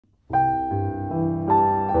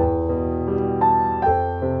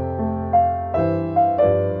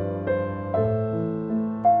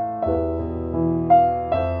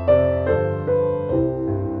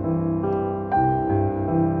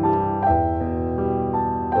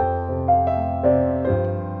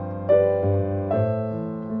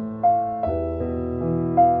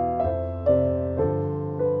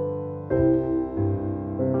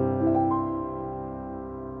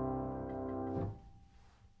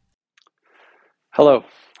Hello,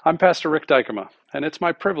 I'm Pastor Rick Dykema, and it's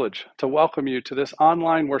my privilege to welcome you to this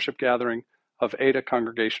online worship gathering of Ada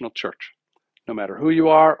Congregational Church. No matter who you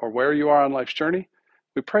are or where you are on life's journey,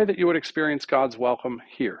 we pray that you would experience God's welcome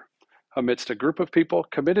here, amidst a group of people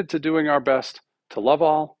committed to doing our best to love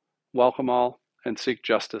all, welcome all, and seek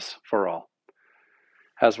justice for all.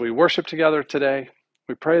 As we worship together today,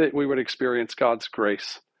 we pray that we would experience God's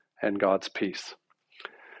grace and God's peace.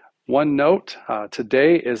 One note,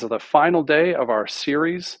 today is the final day of our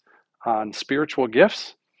series on spiritual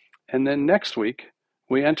gifts, and then next week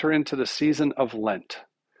we enter into the season of Lent.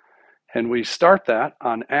 And we start that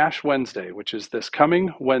on Ash Wednesday, which is this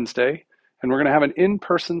coming Wednesday, and we're going to have an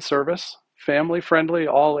in-person service, family-friendly,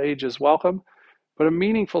 all ages welcome, but a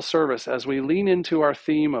meaningful service as we lean into our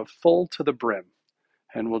theme of full to the brim.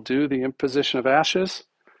 And we'll do the imposition of ashes,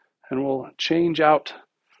 and we'll change out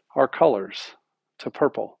our colors to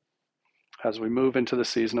purple as we move into the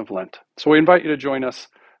season of Lent. So we invite you to join us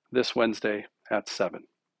this Wednesday at 7.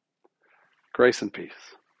 Grace and peace.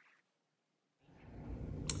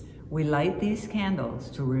 We light these candles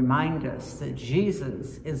to remind us that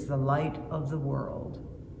Jesus is the light of the world.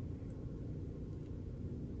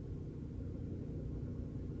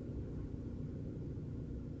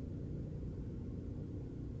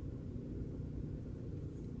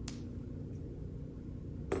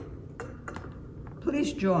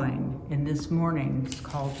 Please join in this morning's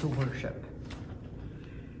call to worship.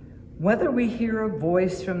 Whether we hear a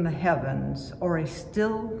voice from the heavens or a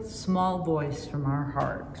still small voice from our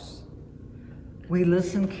hearts, we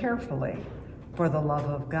listen carefully for the love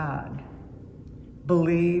of God.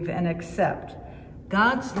 Believe and accept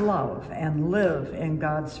God's love and live in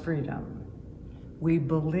God's freedom. We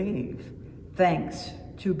believe, thanks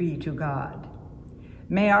be to God.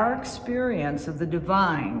 May our experience of the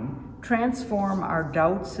divine transform our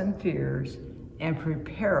doubts and fears and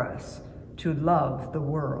prepare us to love the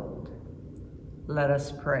world. Let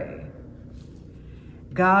us pray.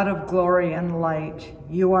 God of glory and light,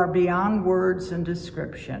 you are beyond words and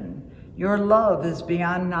description. Your love is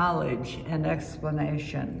beyond knowledge and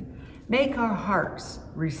explanation. Make our hearts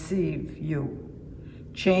receive you.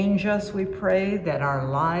 Change us, we pray, that our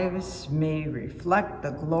lives may reflect the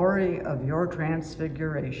glory of your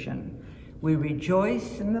transfiguration. We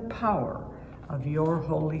rejoice in the power of your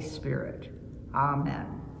Holy Spirit.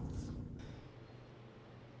 Amen.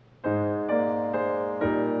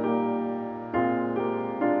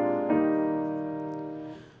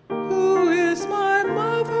 Who is my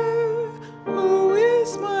mother? Who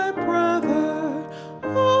is my brother?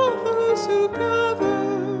 All those who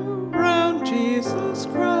gather round Jesus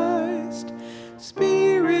Christ.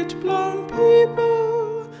 Spirit-blown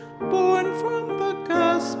people, born from the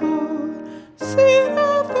gospel, sit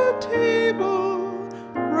at the table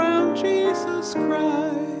round Jesus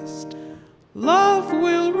Christ. Love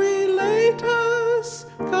will relate us,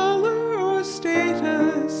 color or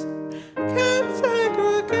status, can't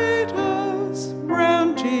segregate us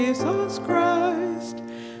round Jesus Christ.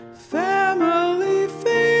 Family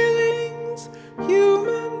failings,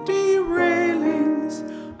 human derailings,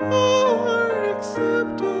 all are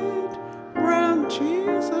accepted round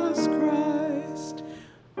Jesus Christ.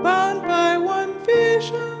 Bound by one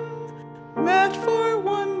vision, met for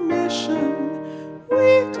one mission,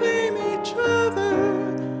 we claim each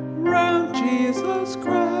other round Jesus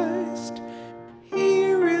Christ.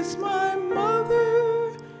 Here is my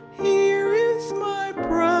mother, here is my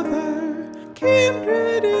brother,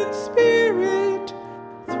 kindred in spirit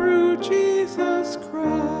through Jesus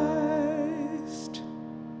Christ.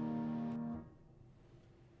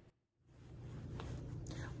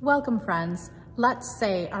 Welcome, friends. Let's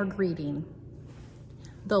say our greeting.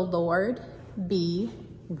 The Lord be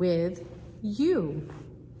with you,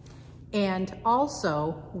 and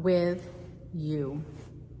also with you.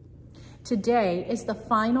 Today is the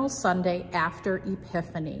final Sunday after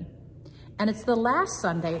Epiphany, and it's the last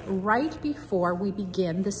Sunday right before we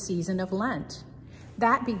begin the season of Lent.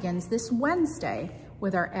 That begins this Wednesday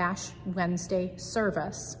with our Ash Wednesday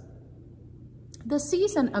service. The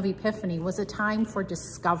season of Epiphany was a time for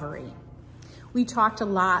discovery. We talked a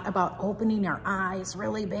lot about opening our eyes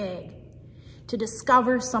really big to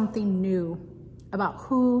discover something new about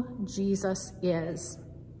who Jesus is.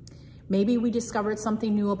 Maybe we discovered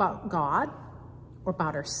something new about God, or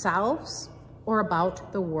about ourselves, or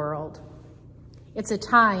about the world. It's a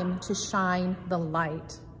time to shine the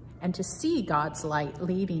light and to see God's light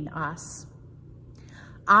leading us.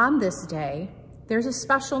 On this day, there's a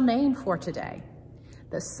special name for today,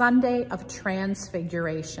 the Sunday of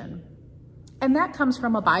Transfiguration. And that comes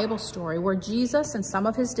from a Bible story where Jesus and some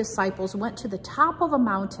of his disciples went to the top of a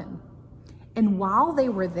mountain. And while they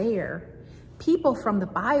were there, people from the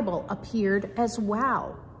Bible appeared as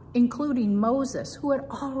well, including Moses, who had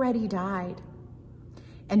already died.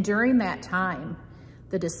 And during that time,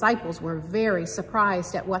 the disciples were very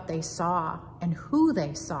surprised at what they saw and who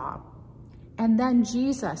they saw. And then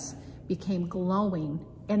Jesus became glowing,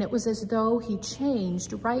 and it was as though he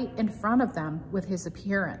changed right in front of them with his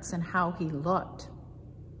appearance and how he looked.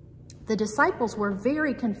 The disciples were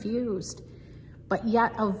very confused, but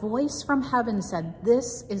yet a voice from heaven said,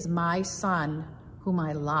 "This is my Son, whom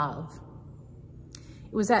I love."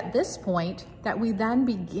 It was at this point that we then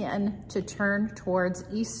begin to turn towards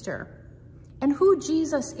Easter and who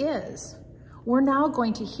Jesus is. We're now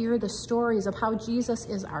going to hear the stories of how Jesus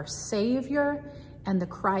is our Savior and the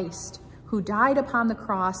Christ who died upon the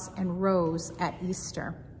cross and rose at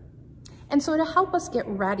Easter. And so to help us get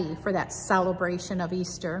ready for that celebration of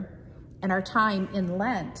Easter and our time in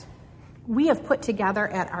Lent, we have put together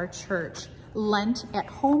at our church Lent at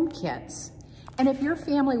Home kits. And if your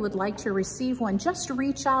family would like to receive one, just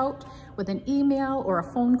reach out with an email or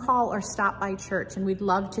a phone call or stop by church, and we'd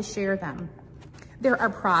love to share them. There are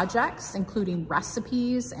projects, including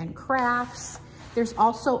recipes and crafts. There's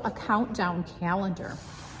also a countdown calendar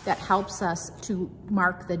that helps us to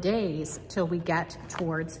mark the days till we get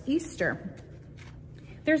towards Easter.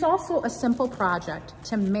 There's also a simple project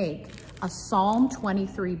to make a Psalm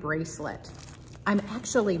 23 bracelet. I'm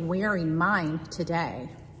actually wearing mine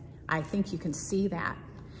today. I think you can see that.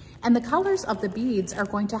 And the colors of the beads are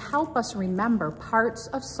going to help us remember parts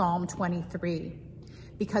of Psalm 23,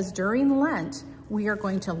 because during Lent, we are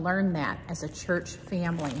going to learn that as a church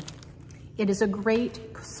family. It is a great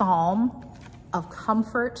psalm of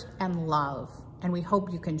comfort and love, and we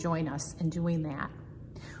hope you can join us in doing that.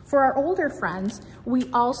 For our older friends, we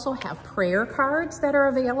also have prayer cards that are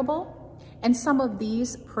available, and some of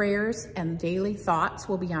these prayers and daily thoughts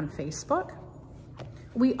will be on Facebook.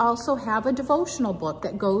 We also have a devotional book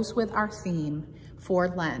that goes with our theme for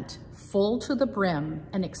Lent, Full to the Brim,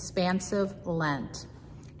 an Expansive Lent.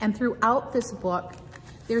 And throughout this book,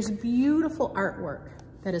 there's beautiful artwork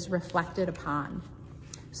that is reflected upon.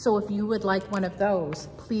 So if you would like one of those,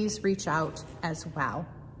 please reach out as well.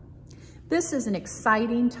 This is an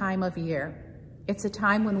exciting time of year. It's a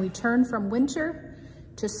time when we turn from winter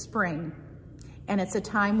to spring. And it's a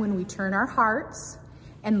time when we turn our hearts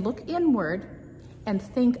and look inward and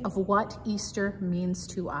think of what Easter means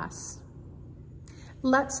to us.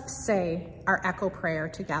 Let's say our echo prayer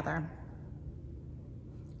together.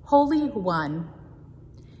 Holy One,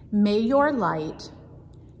 may your light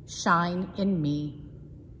shine in me.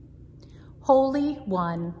 Holy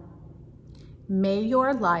One, may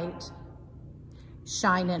your light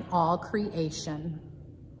shine in all creation.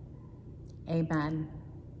 Amen.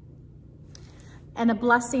 And a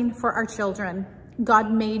blessing for our children.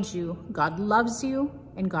 God made you, God loves you,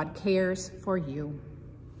 and God cares for you.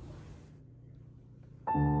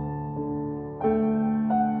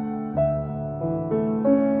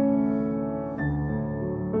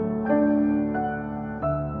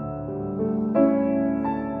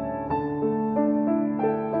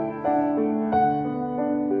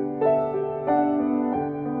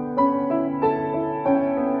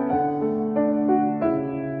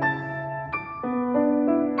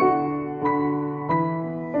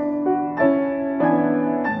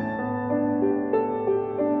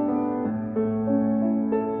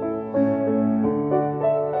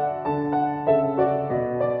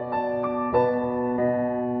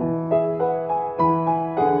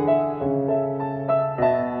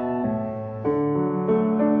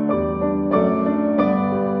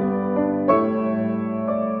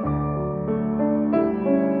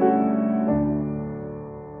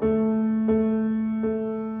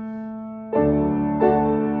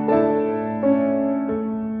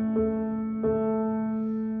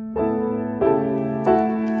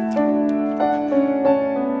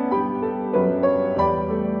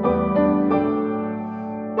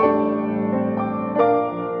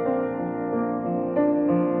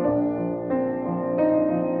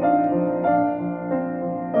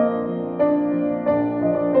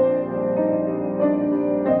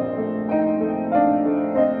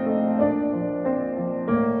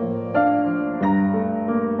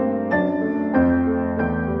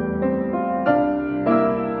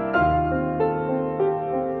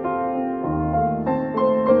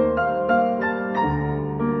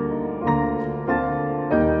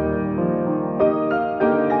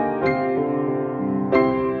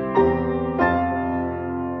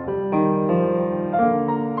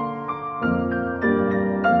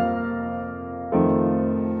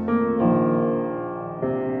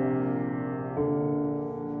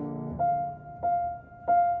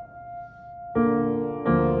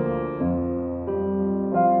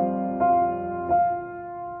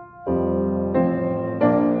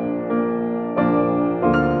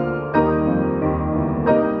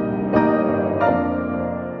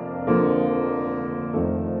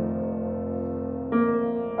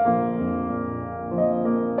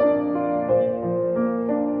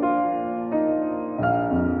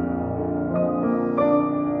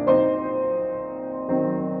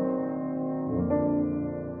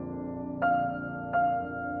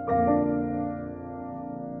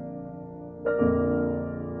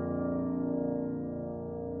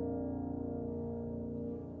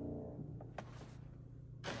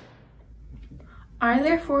 I,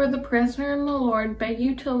 therefore, the prisoner in the Lord, beg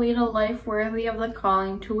you to lead a life worthy of the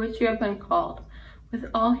calling to which you have been called, with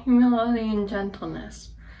all humility and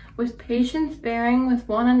gentleness, with patience bearing with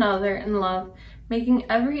one another in love, making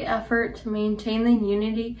every effort to maintain the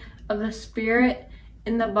unity of the Spirit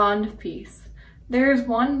in the bond of peace. There is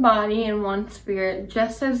one body and one Spirit,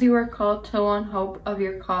 just as you are called to one hope of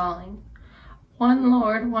your calling. One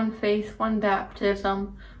Lord, one faith, one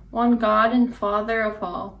baptism, one God and Father of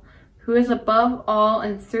all, who is above all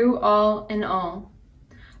and through all in all.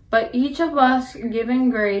 But each of us given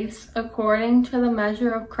grace according to the measure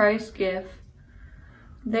of Christ's gift.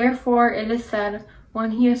 Therefore it is said, when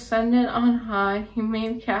he ascended on high, he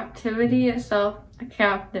made captivity itself a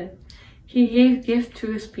captive. He gave gift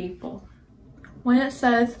to his people. When it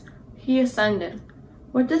says, he ascended,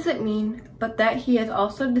 what does it mean but that he has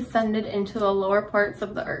also descended into the lower parts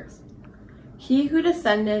of the earth? He who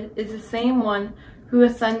descended is the same one who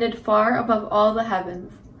ascended far above all the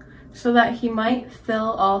heavens, so that he might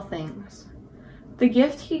fill all things. The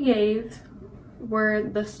gift he gave were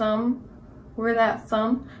that some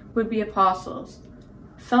would be apostles,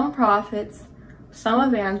 some prophets, some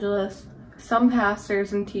evangelists, some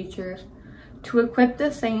pastors and teachers, to equip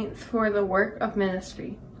the saints for the work of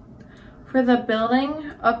ministry, for the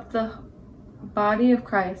building up the body of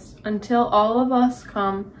Christ, until all of us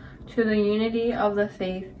come to the unity of the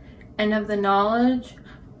faith and of the knowledge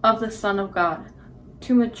of the Son of God,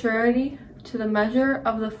 to maturity, to the measure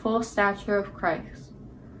of the full stature of Christ.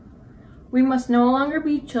 We must no longer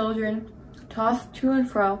be children, tossed to and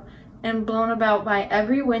fro, and blown about by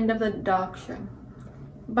every wind of the doctrine,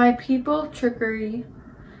 by people's trickery,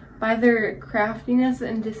 by their craftiness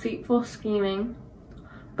and deceitful scheming,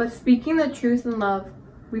 but speaking the truth in love,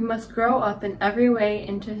 we must grow up in every way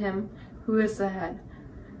into him who is the head,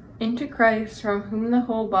 into Christ, from whom the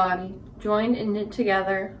whole body, joined and knit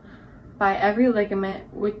together by every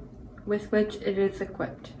ligament with which it is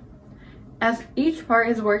equipped, as each part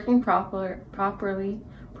is working properly,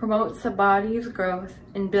 promotes the body's growth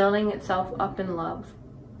in building itself up in love.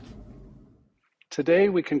 Today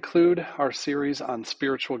we conclude our series on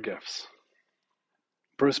spiritual gifts.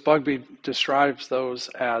 Bruce Bugbee describes those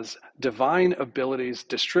as divine abilities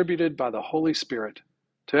distributed by the Holy Spirit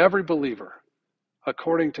to every believer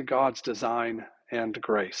according to God's design and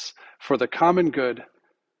grace for the common good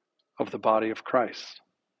of the body of Christ.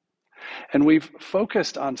 And we've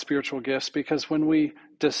focused on spiritual gifts because when we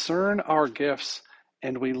discern our gifts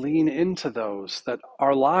and we lean into those, that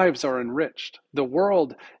our lives are enriched. The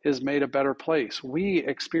world is made a better place. We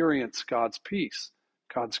experience God's peace,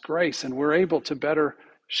 God's grace, and we're able to better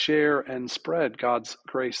share and spread God's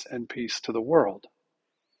grace and peace to the world.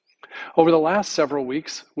 Over the last several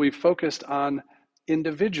weeks, we've focused on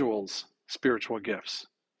individuals' spiritual gifts.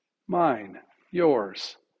 Mine,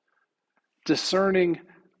 yours. Discerning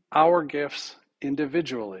our gifts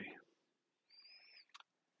individually.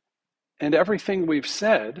 And everything we've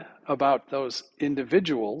said about those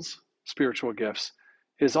individuals' spiritual gifts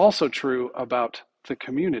is also true about the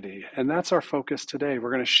community. And that's our focus today.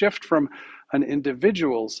 We're going to shift from an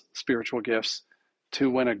individual's spiritual gifts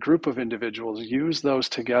to when a group of individuals use those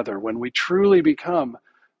together, when we truly become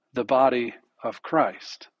the body of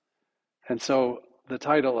Christ. And so the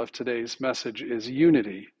title of today's message is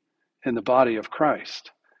Unity in the Body of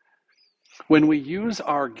Christ. When we use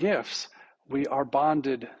our gifts, we are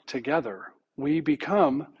bonded together. We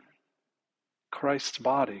become Christ's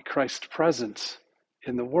body, Christ's presence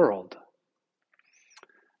in the world.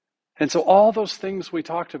 And so all those things we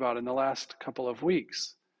talked about in the last couple of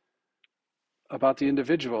weeks about the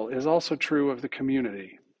individual is also true of the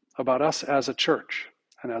community, about us as a church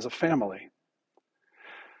and as a family.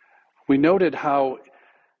 We noted how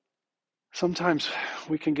sometimes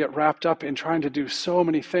we can get wrapped up in trying to do so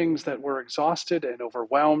many things that we're exhausted and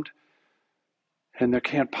overwhelmed, and there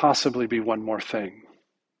can't possibly be one more thing.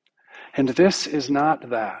 And this is not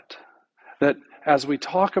that. That as we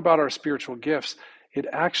talk about our spiritual gifts, it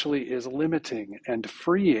actually is limiting and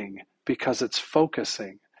freeing because it's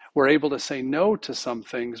focusing. We're able to say no to some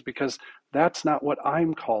things because that's not what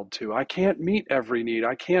I'm called to. I can't meet every need.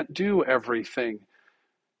 I can't do everything.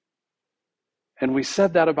 And we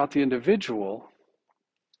said that about the individual,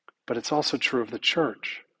 but it's also true of the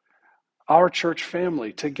church. Our church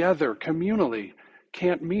family, together, communally,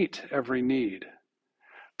 can't meet every need.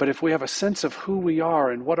 But if we have a sense of who we are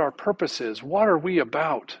and what our purpose is, what are we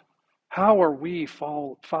about? How are we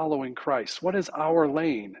following Christ? What is our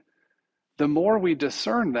lane? The more we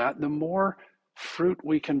discern that, the more fruit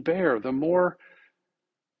we can bear, the more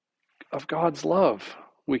of God's love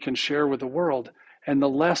we can share with the world, and the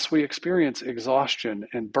less we experience exhaustion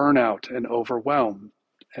and burnout and overwhelm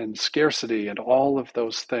and scarcity and all of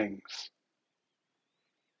those things.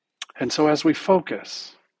 And so as we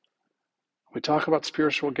focus, we talk about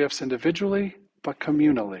spiritual gifts individually, but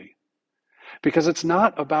communally. Because it's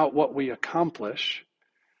not about what we accomplish,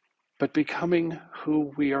 but becoming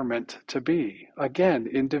who we are meant to be. Again,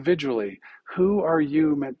 individually, who are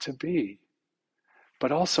you meant to be?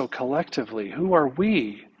 But also collectively, who are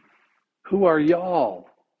we? Who are y'all?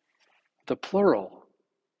 The plural.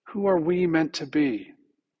 Who are we meant to be?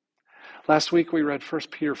 Last week we read 1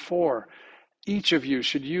 Peter 4. Each of you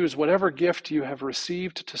should use whatever gift you have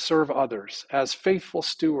received to serve others as faithful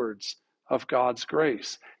stewards of God's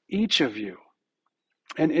grace. Each of you.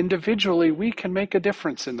 And individually, we can make a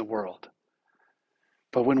difference in the world.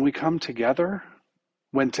 But when we come together,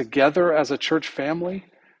 when together as a church family,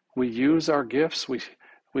 we use our gifts, we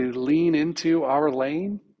lean into our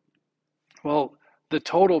lane, well, the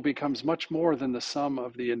total becomes much more than the sum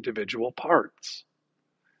of the individual parts.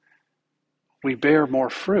 We bear more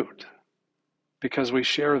fruit because we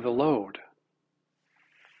share the load,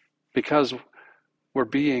 because we're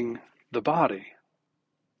being the body.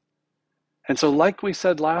 And so like we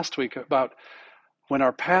said last week about when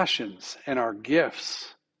our passions and our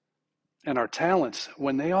gifts and our talents,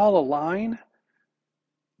 when they all align,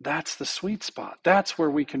 that's the sweet spot. That's where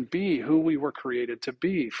we can be who we were created to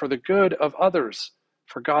be for the good of others,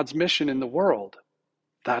 for God's mission in the world.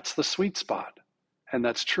 That's the sweet spot. And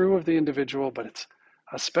that's true of the individual, but it's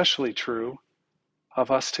especially true of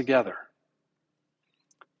us together.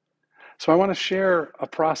 So I want to share a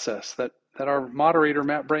process that our moderator,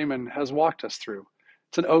 Matt Brayman, has walked us through.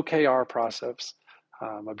 It's an OKR process,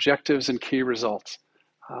 objectives and key results.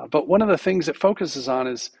 But one of the things it focuses on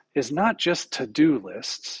is not just to-do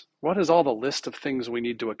lists. What is all the list of things we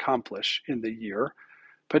need to accomplish in the year?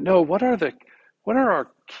 But no, what are our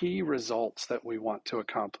key results that we want to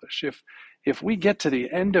accomplish? If we get to the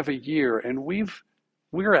end of a year and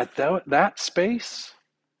we're at that space,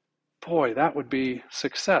 boy, that would be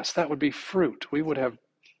success. That would be fruit. We would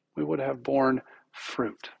have borne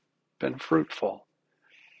fruit, been fruitful.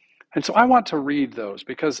 And so I want to read those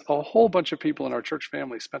because a whole bunch of people in our church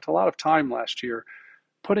family spent a lot of time last year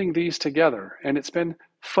putting these together, and it's been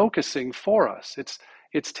focusing for us.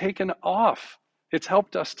 It's taken off. It's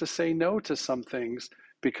helped us to say no to some things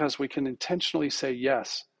because we can intentionally say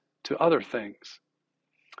yes to other things.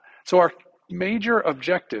 So our major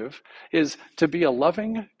objective is to be a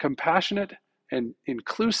loving, compassionate, and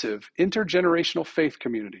inclusive intergenerational faith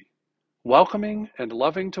community, welcoming and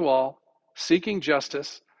loving to all, seeking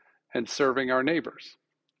justice, and serving our neighbors.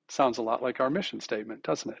 Sounds a lot like our mission statement,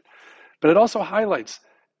 doesn't it? But it also highlights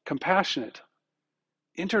compassionate,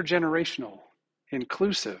 intergenerational,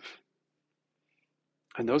 inclusive.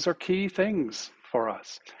 And those are key things for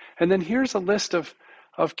us. And then here's a list of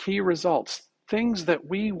key results, things that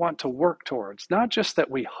we want to work towards, not just that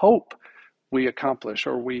we hope we accomplish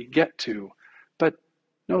or we get to, but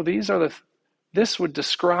no, this would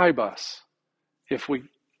describe us if we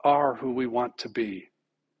are who we want to be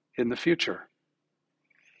in the future.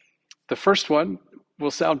 The first one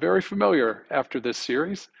will sound very familiar after this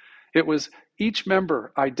series. It was each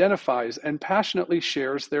member identifies and passionately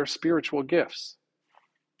shares their spiritual gifts.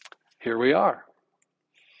 Here we are.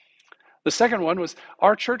 The second one was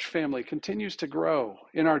our church family continues to grow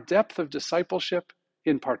in our depth of discipleship,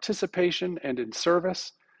 in participation and in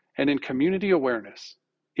service, and in community awareness,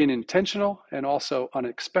 in intentional and also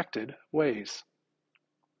unexpected ways.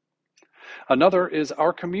 Another is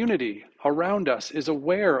our community around us is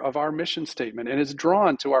aware of our mission statement and is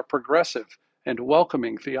drawn to our progressive and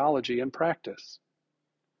welcoming theology and practice.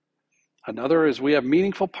 Another is we have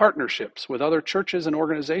meaningful partnerships with other churches and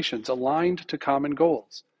organizations aligned to common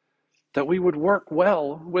goals, that we would work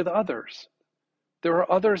well with others. There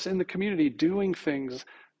are others in the community doing things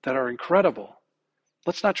that are incredible.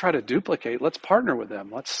 Let's not try to duplicate. Let's partner with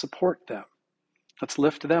them. Let's support them. Let's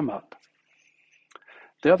lift them up.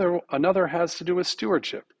 Another has to do with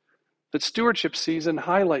stewardship. That stewardship season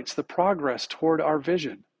highlights the progress toward our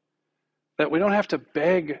vision. That we don't have to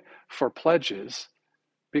beg for pledges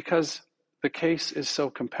because the case is so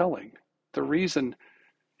compelling. The reason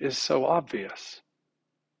is so obvious.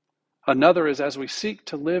 Another is as we seek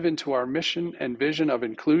to live into our mission and vision of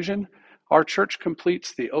inclusion, our church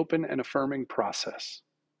completes the open and affirming process.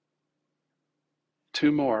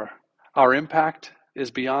 Two more. Our impact is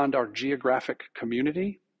beyond our geographic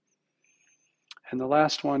community. And the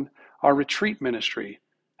last one, our retreat ministry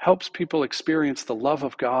helps people experience the love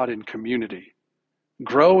of God in community,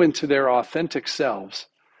 grow into their authentic selves,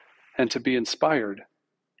 and to be inspired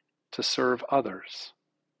to serve others.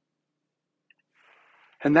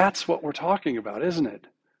 And that's what we're talking about, isn't it?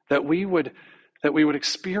 That we would that we would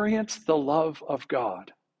experience the love of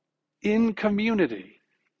God in community,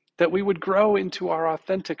 that we would grow into our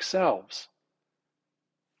authentic selves.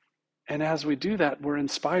 And as we do that, we're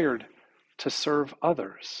inspired to serve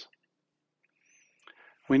others.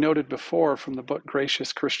 We noted before from the book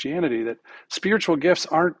Gracious Christianity that spiritual gifts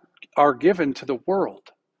are given to the world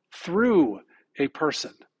through a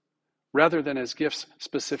person, rather than as gifts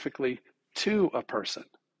specifically to a person.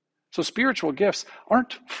 So spiritual gifts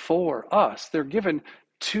aren't for us, they're given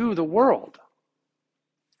to the world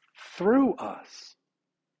through us.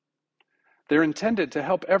 They're intended to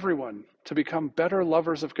help everyone to become better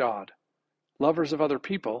lovers of God, lovers of other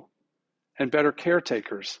people, and better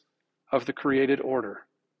caretakers of the created order.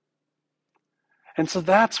 And so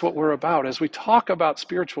that's what we're about. As we talk about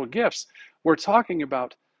spiritual gifts, we're talking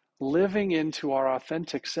about living into our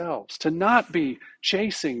authentic selves, to not be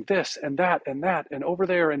chasing this and that and over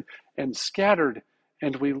there and scattered.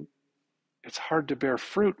 And it's hard to bear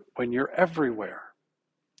fruit when you're everywhere.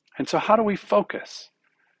 And so how do we focus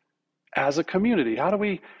as a community? How do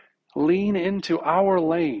we lean into our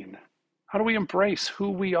lane? How do we embrace who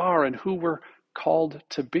we are and who we're called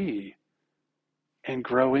to be and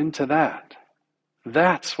grow into that?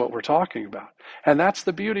 That's what we're talking about. And that's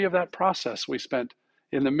the beauty of that process we spent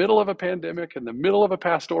in the middle of a pandemic, in the middle of a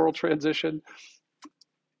pastoral transition.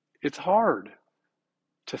 It's hard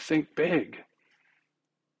to think big.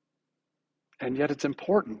 And yet it's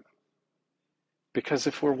important. Because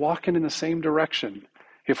if we're walking in the same direction,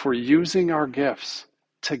 if we're using our gifts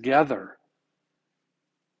together,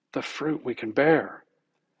 the fruit we can bear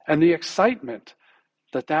and the excitement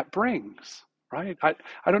that brings, right?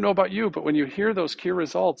 I don't know about you, but when you hear those key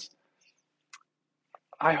results,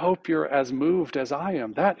 I hope you're as moved as I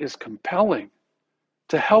am. That is compelling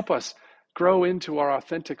to help us grow into our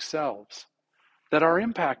authentic selves, that our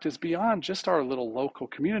impact is beyond just our little local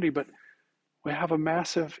community, but we have a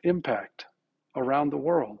massive impact around the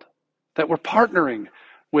world, that we're partnering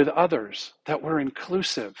with others, that we're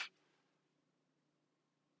inclusive,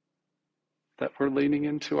 that we're leaning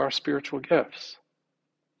into our spiritual gifts.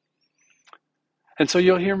 And so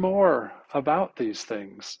you'll hear more about these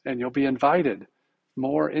things, and you'll be invited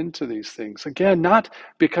more into these things. Again, not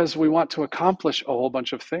because we want to accomplish a whole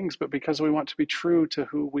bunch of things, but because we want to be true to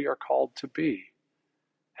who we are called to be.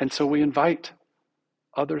 And so we invite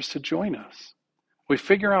others to join us. We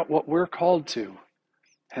figure out what we're called to,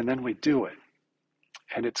 and then we do it.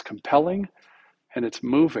 And it's compelling, and it's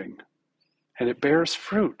moving, and it bears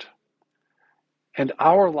fruit. And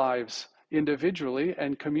our lives individually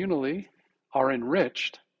and communally are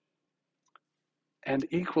enriched. And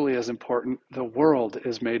equally as important, the world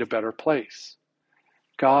is made a better place.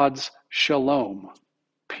 God's shalom,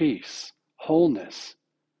 peace, wholeness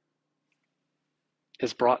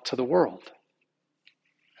is brought to the world.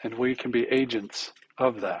 And we can be agents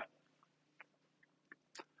of that.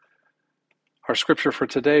 Our scripture for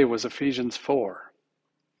today was Ephesians 4.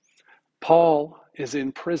 Paul is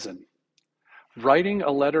in prison, writing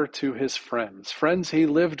a letter to his friends he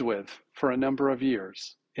lived with for a number of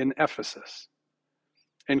years in Ephesus,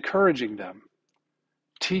 encouraging them,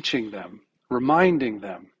 teaching them, reminding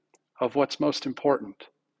them of what's most important.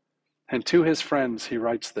 And to his friends, he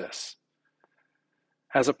writes this: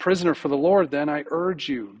 "As a prisoner for the Lord, then, I urge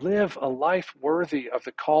you, live a life worthy of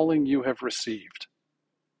the calling you have received.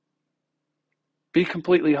 Be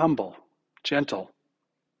completely humble, gentle,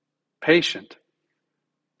 patient,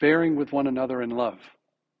 bearing with one another in love.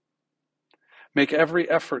 Make every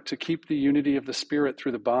effort to keep the unity of the Spirit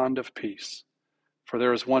through the bond of peace. For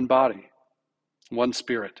there is one body, one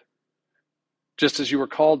Spirit. Just as you were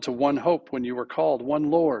called to one hope when you were called,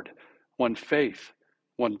 one Lord, one faith,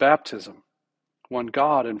 one baptism, one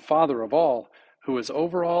God and Father of all, who is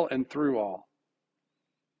over all and through all.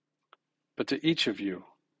 But to each of you,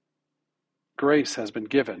 grace has been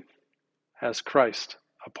given as Christ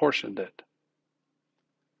apportioned it."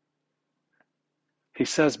 He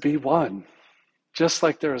says, be one, just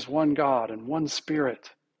like there is one God and one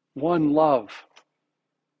Spirit, one love,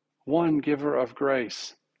 one giver of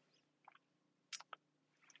grace.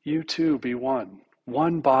 You too be one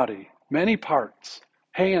body, many parts,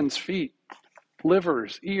 hands, feet,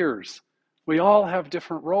 livers, ears. We all have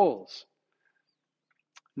different roles.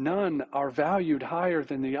 None are valued higher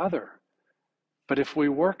than the other. But if we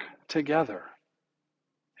work together,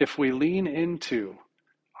 if we lean into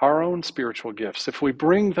our own spiritual gifts, if we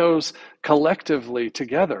bring those collectively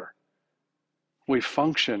together, we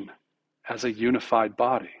function as a unified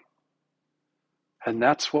body. And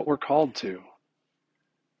that's what we're called to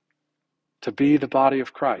be the body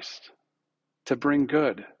of Christ, to bring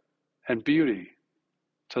good and beauty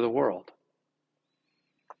to the world.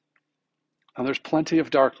 And there's plenty of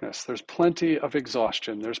darkness. There's plenty of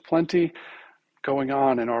exhaustion. There's plenty going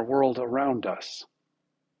on in our world around us.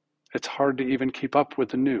 It's hard to even keep up with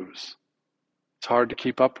the news. It's hard to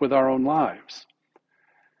keep up with our own lives.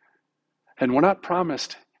 And we're not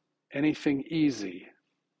promised anything easy,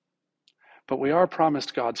 but we are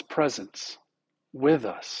promised God's presence with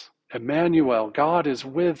us. Emmanuel, God is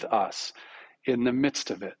with us in the midst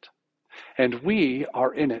of it. And we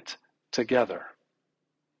are in it together.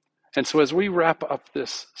 And so as we wrap up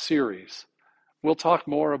this series, we'll talk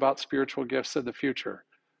more about spiritual gifts in the future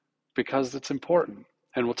because it's important.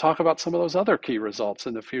 And we'll talk about some of those other key results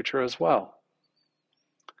in the future as well.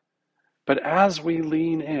 But as we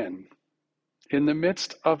lean in the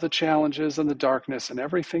midst of the challenges and the darkness and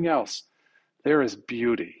everything else, there is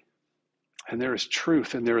beauty, and there is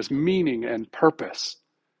truth, and there is meaning and purpose,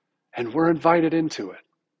 and we're invited into it.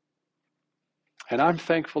 And I'm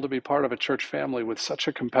thankful to be part of a church family with such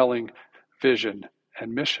a compelling vision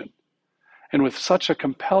and mission, and with such a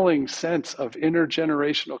compelling sense of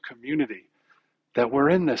intergenerational community that we're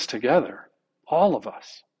in this together, all of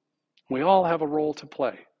us. We all have a role to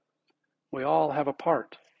play. We all have a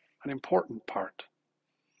part, an important part.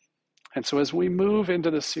 And so as we move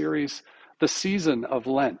into the series, the season of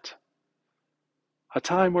Lent, a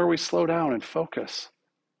time where we slow down and focus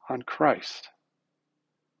on Christ,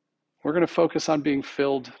 we're going to focus on being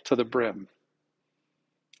filled to the brim.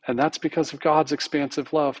 And that's because of God's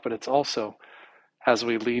expansive love, but it's also as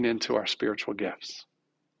we lean into our spiritual gifts.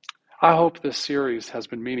 I hope this series has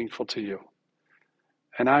been meaningful to you.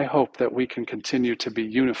 And I hope that we can continue to be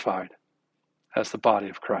unified as the body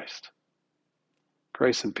of Christ.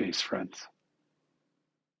 Grace and peace, friends.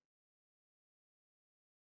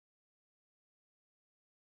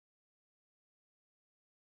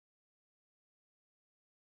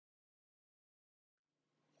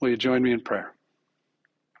 Will you join me in prayer?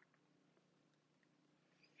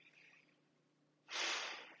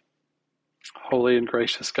 Holy and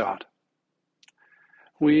gracious God,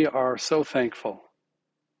 we are so thankful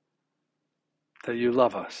that you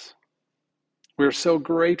love us. We're so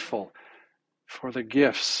grateful for the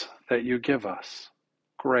gifts that you give us: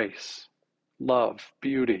 grace, love,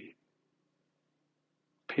 beauty,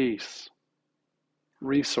 peace,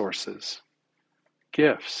 resources,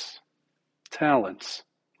 gifts, talents,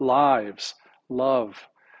 lives, love.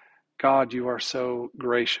 God, you are so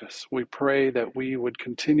gracious. We pray that we would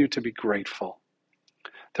continue to be grateful,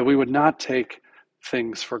 that we would not take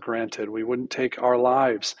things for granted. We wouldn't take our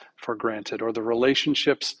lives for granted, or the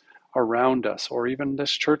relationships around us, or even this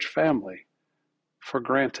church family for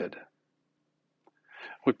granted.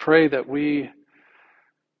 We pray that we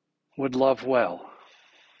would love well,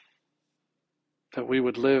 that we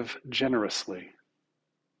would live generously,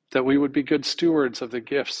 that we would be good stewards of the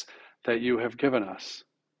gifts that you have given us,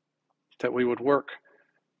 that we would work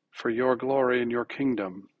for your glory and your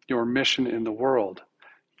kingdom, your mission in the world,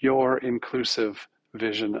 your inclusive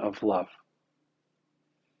vision of love.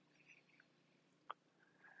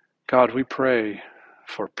 God, we pray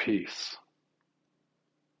for peace.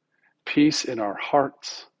 Peace in our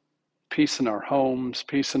hearts, peace in our homes,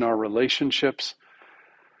 peace in our relationships,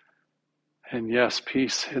 and yes,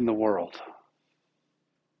 peace in the world.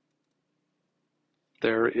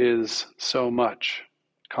 There is so much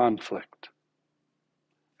conflict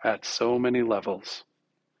at so many levels,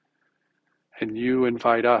 and you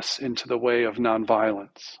invite us into the way of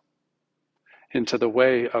nonviolence, into the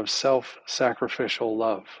way of self-sacrificial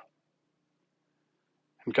love.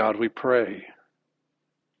 And God, we pray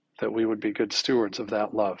that we would be good stewards of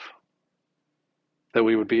that love, that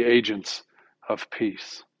we would be agents of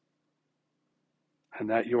peace, and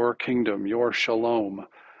that your kingdom, your shalom,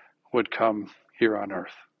 would come here on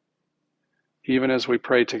earth, even as we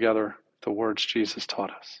pray together the words Jesus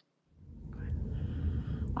taught us.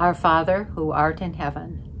 Our Father, who art in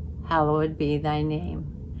heaven, hallowed be thy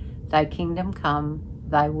name. Thy kingdom come,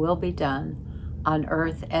 thy will be done, on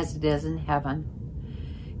earth as it is in heaven.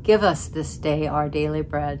 Give us this day our daily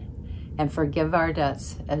bread, and forgive our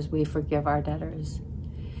debts as we forgive our debtors.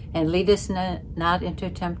 And lead us not into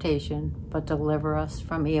temptation, but deliver us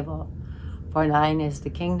from evil. For thine is the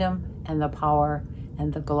kingdom, and the power,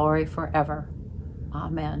 and the glory forever.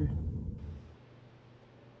 Amen.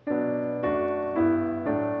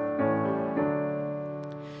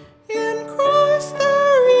 In Christ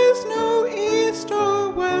there is no east or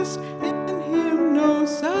west, in him no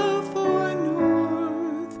south or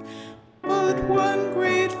north, but one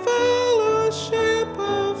great fellowship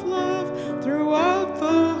of love throughout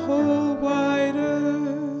the whole wide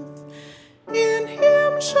earth. In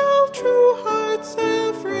him shall true hearts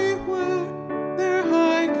everywhere their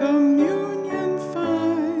high communion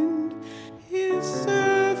find.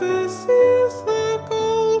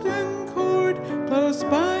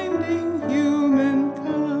 defending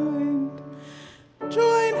humankind.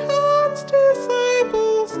 Join hands,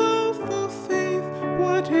 disciples of the faith,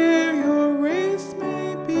 whate'er your race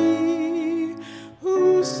may be.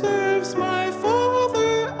 Who serves my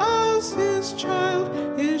Father as his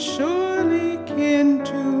child is surely kin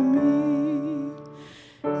to me.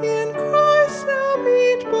 In Christ now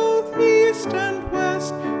meet both east and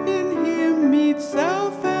west, in him meet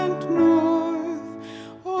south and north.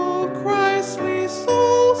 All Christly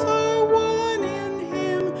souls are one in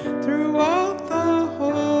him throughout the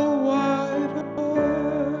whole wide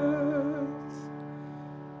earth.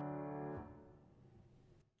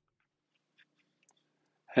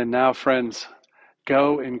 And now, friends,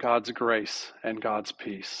 go in God's grace and God's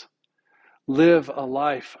peace. Live a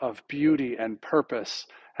life of beauty and purpose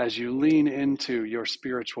as you lean into your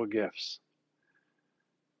spiritual gifts.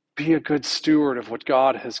 Be a good steward of what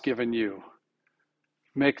God has given you.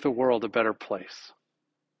 Make the world a better place.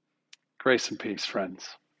 Grace and peace, friends.